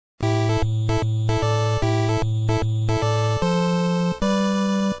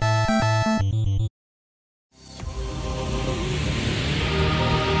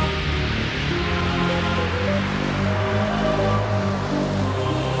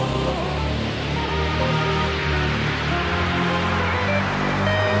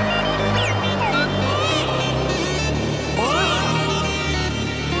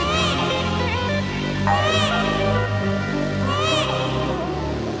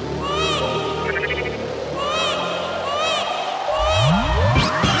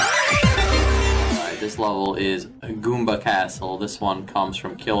level is Goomba Castle. This one comes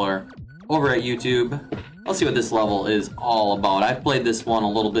from Killer over at YouTube. Let's see what this level is all about. I played this one a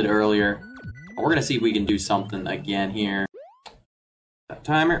little bit earlier. We're gonna see if we can do something again here. That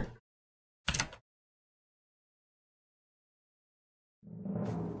timer.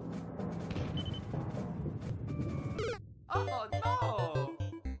 Oh no!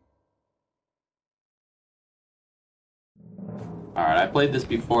 Alright, I played this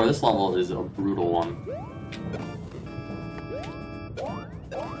before. This level is a brutal one.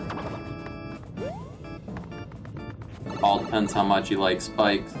 All depends how much you like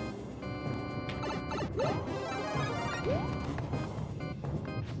spikes.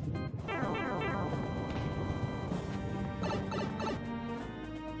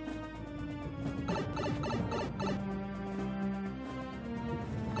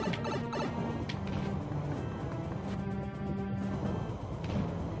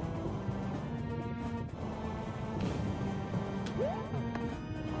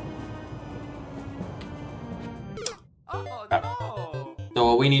 Oh no! So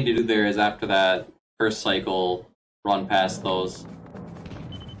what we need to do there is after that first cycle, run past those.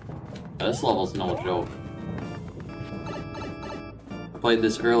 This level's no joke. I played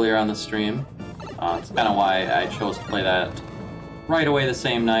this earlier on the stream. It's kind of why I chose to play that right away the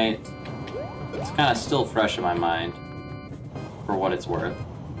same night. It's kind of still fresh in my mind, for what it's worth.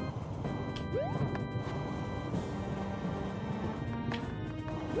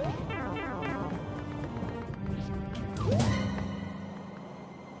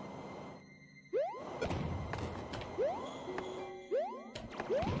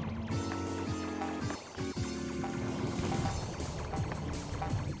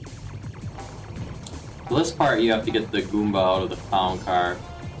 For this part, you have to get the Goomba out of the clown car.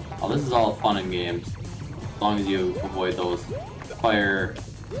 Oh, this is all fun and games, as long as you avoid those fire,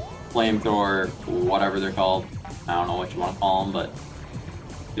 flamethrower, whatever they're called. I don't know what you want to call them, but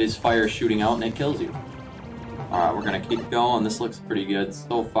it is fire shooting out and it kills you. Alright, we're gonna keep going. This looks pretty good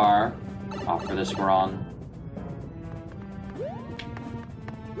so far for this run.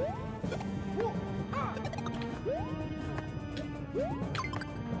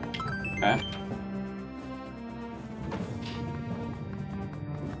 Okay.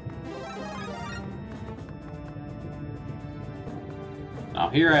 Now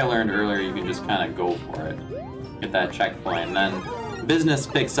here I learned earlier you can just kind of go for it. Get that checkpoint, and then business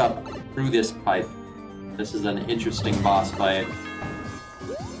picks up through this pipe. This is an interesting boss fight.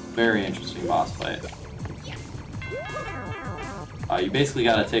 Very interesting boss fight. You basically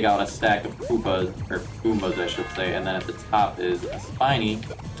gotta take out a stack of Koopas, or Goombas I should say, and then at the top is a Spiny,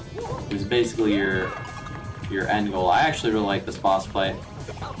 who's basically your end goal. I actually really like this boss fight.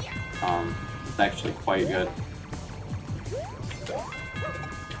 It's actually quite good.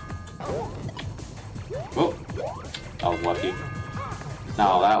 Oh, that was lucky.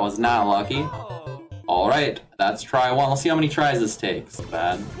 No, that was not lucky. Alright, that's try one. Let's see how many tries this takes.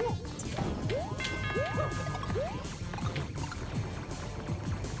 Bad.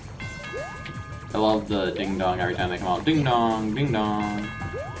 I love the ding dong every time they come out. Ding dong, ding dong,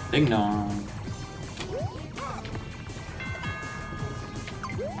 ding dong.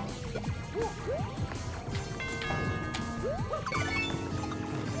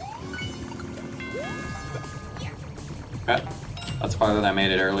 Okay, that's farther than I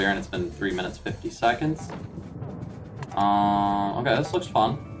made it earlier, and it's been 3 minutes 50 seconds. Okay, this looks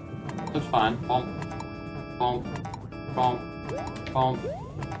fun. Looks fine. Bump, bump, bump, bump,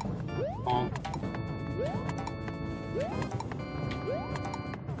 bump.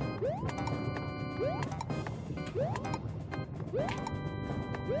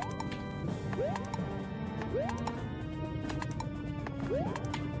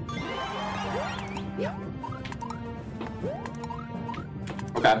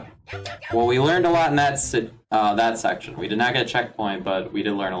 Okay. Well, we learned a lot in that section. We did not get a checkpoint, but we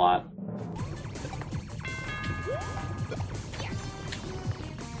did learn a lot.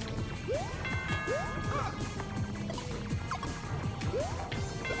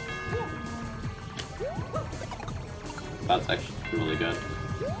 That section's really good.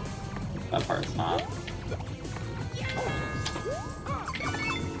 That part's not.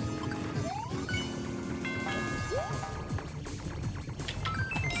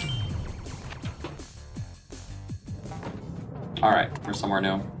 Alright, we're somewhere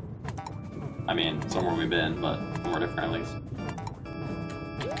new. I mean, somewhere we've been, but somewhere different at least.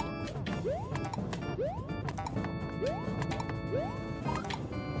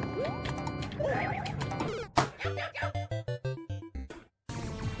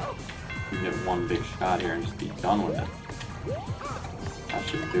 We can get one big shot here and just be done with it. That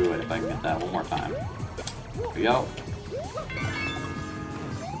should do it if I can get that one more time. Here we go.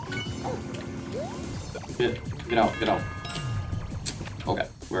 Get out, get out. Okay,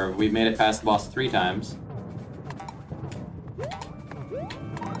 we've made it past the boss 3 times.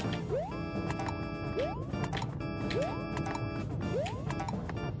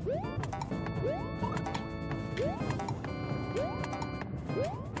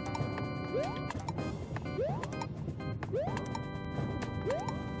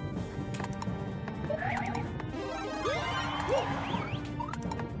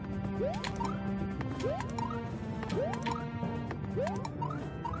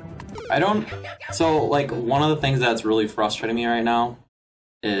 So, like, one of the things that's really frustrating me right now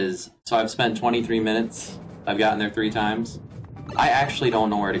is, so I've spent 23 minutes, I've gotten there 3 times. I actually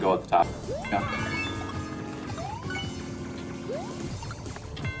don't know where to go at the top.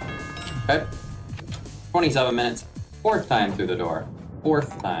 Okay. 27 minutes, 4th time through the door.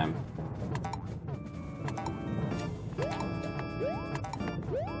 4th time.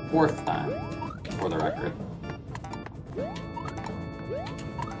 4th time, for the record.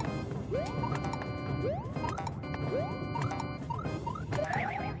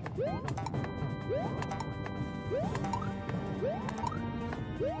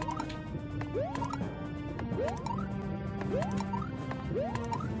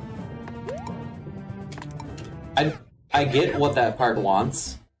 I get what that part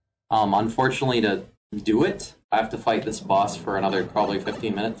wants. Unfortunately, to do it, I have to fight this boss for another probably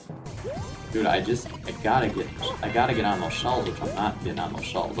 15 minutes. Dude, I gotta get on those shells, which I'm not getting on those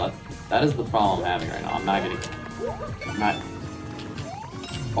shells. That is the problem I'm having right now. I'm not.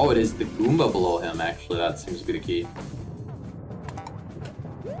 Oh, it is the Goomba below him, actually. That seems to be the key.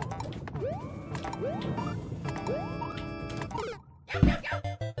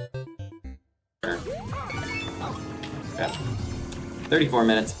 Okay. 34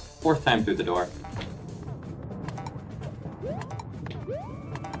 minutes, 4th time through the door.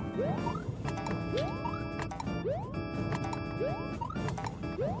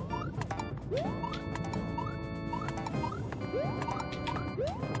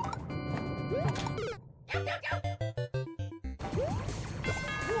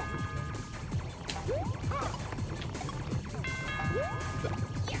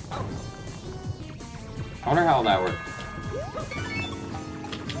 I wonder how that worked.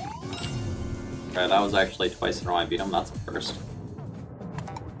 Okay, that was actually twice in a row I beat him. That's a first.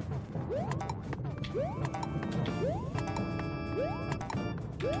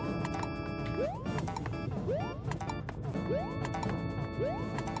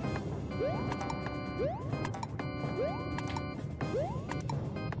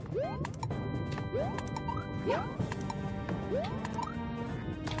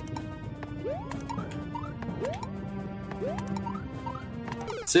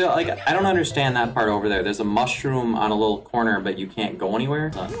 So, like, I don't understand that part over there. There's a mushroom on a little corner, but you can't go anywhere.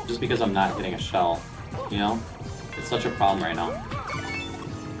 Just because I'm not getting a shell, you know? It's such a problem right now.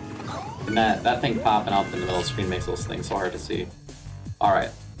 And that thing popping out in the middle of the screen makes those things so hard to see. Alright.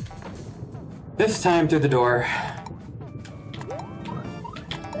 This time through the door.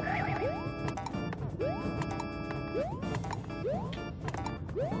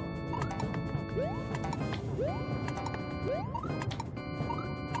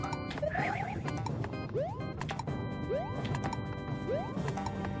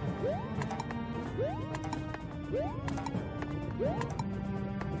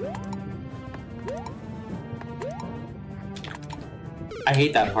 I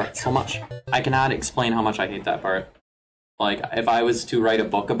hate that part so much. I cannot explain how much I hate that part. Like, if I was to write a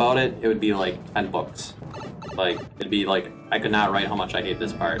book about it, it would be like 10 books. Like, it'd be like, I could not write how much I hate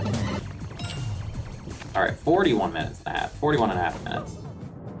this part. Alright, 41 minutes and a half. 41 and a half minutes.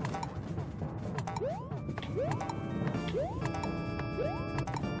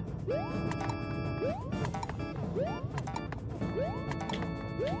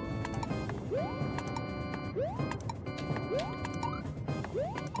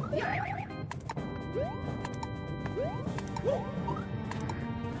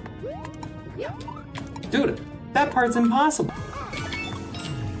 Dude, that part's impossible.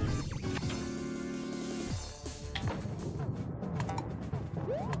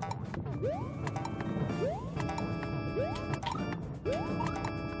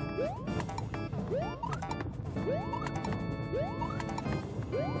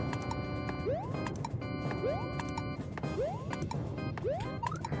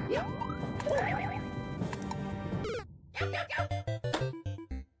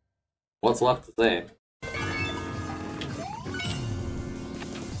 What's left to say?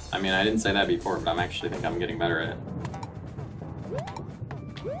 I mean, I didn't say that before, but I actually think I'm getting better at it.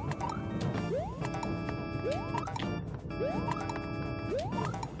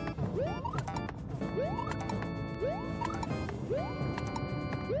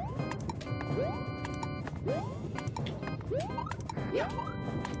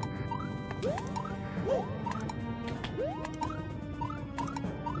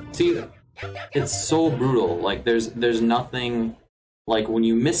 See, it's so brutal. Like, there's nothing, like, when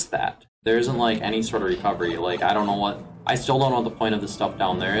you miss that, there isn't, like, any sort of recovery. Like, I don't know what, I still don't know what the point of the stuff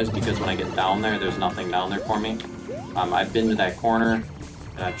down there is, because when I get down there, there's nothing down there for me. I've been to that corner,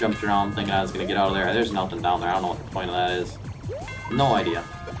 and I've jumped around thinking I was going to get out of there. There's nothing down there. I don't know what the point of that is. No idea.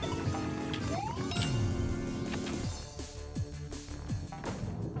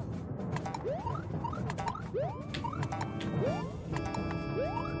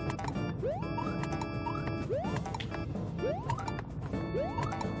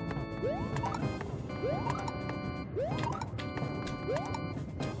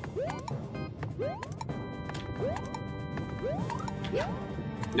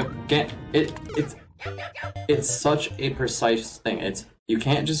 Nope, can't. It's such a precise thing. You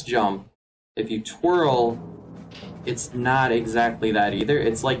can't just jump. If you twirl, it's not exactly that either.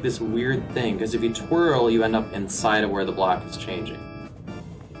 It's like this weird thing, because if you twirl, you end up inside of where the block is changing.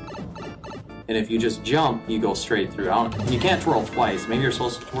 And if you just jump, you go straight through. You can't twirl twice. Maybe you're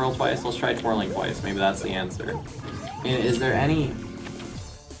supposed to twirl twice. Let's try twirling twice. Maybe that's the answer. And is there any...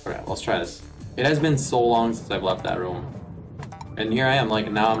 Okay, let's try this. It has been so long since I've left that room. And here I am,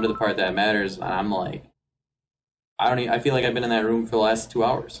 like, now I'm to the part that matters, and I'm like... I feel like I've been in that room for the last 2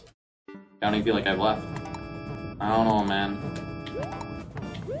 hours. I don't even feel like I've left. I don't know, man.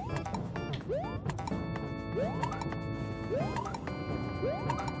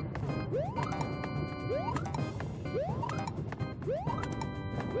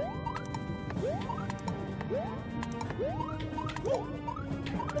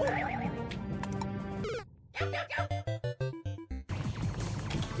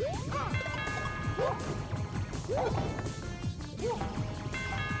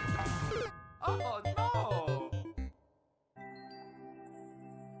 Oh no!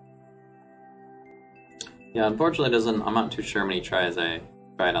 Yeah, unfortunately it doesn't, I'm not too sure how many tries I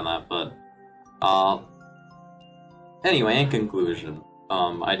tried on that, but anyway, in conclusion,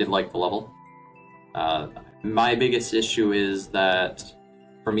 I did like the level. My biggest issue is that,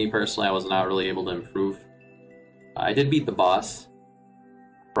 for me personally, I was not really able to improve. I did beat the boss,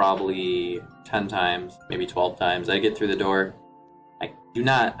 probably 10 times, maybe 12 times. I get through the door.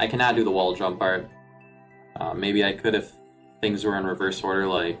 I cannot do the wall jump part. Maybe I could if things were in reverse order,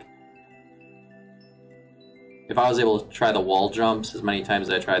 like, if I was able to try the wall jumps as many times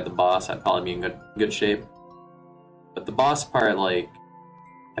as I tried the boss, I'd probably be in good shape. But the boss part, like,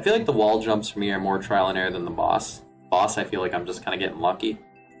 I feel like the wall jumps for me are more trial and error than the boss. Boss, I feel like I'm just kind of getting lucky.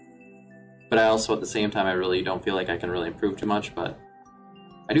 But I also, at the same time, I really don't feel like I can really improve too much, but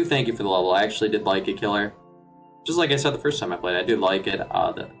I do thank you for the level. I actually did like it, Killer. Just like I said the first time I played, I did like it.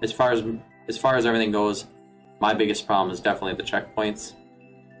 As far as everything goes, my biggest problem is definitely the checkpoints.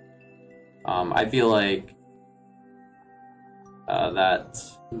 I feel like that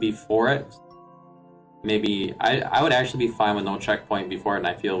before it, maybe I would actually be fine with no checkpoint before it, and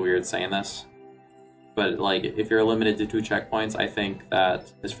I feel weird saying this. But like, if you're limited to 2 checkpoints, I think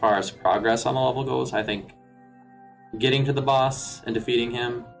that as far as progress on the level goes, I think getting to the boss and defeating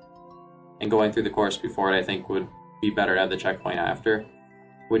him and going through the course before it, I think would be better to have the checkpoint after,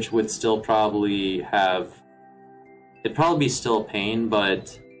 which would still probably have, it'd probably be still a pain,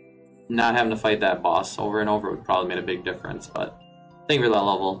 but not having to fight that boss over and over would probably make a big difference. But thank you for that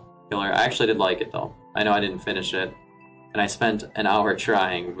level, Killer. I actually did like it though. I know I didn't finish it, and I spent an hour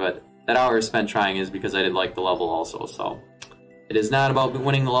trying, but that hour spent trying is because I did like the level also, so. It is not about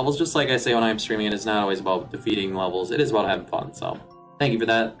winning the levels, just like I say when I'm streaming, it is not always about defeating levels, it is about having fun, so. Thank you for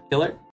that, Killer.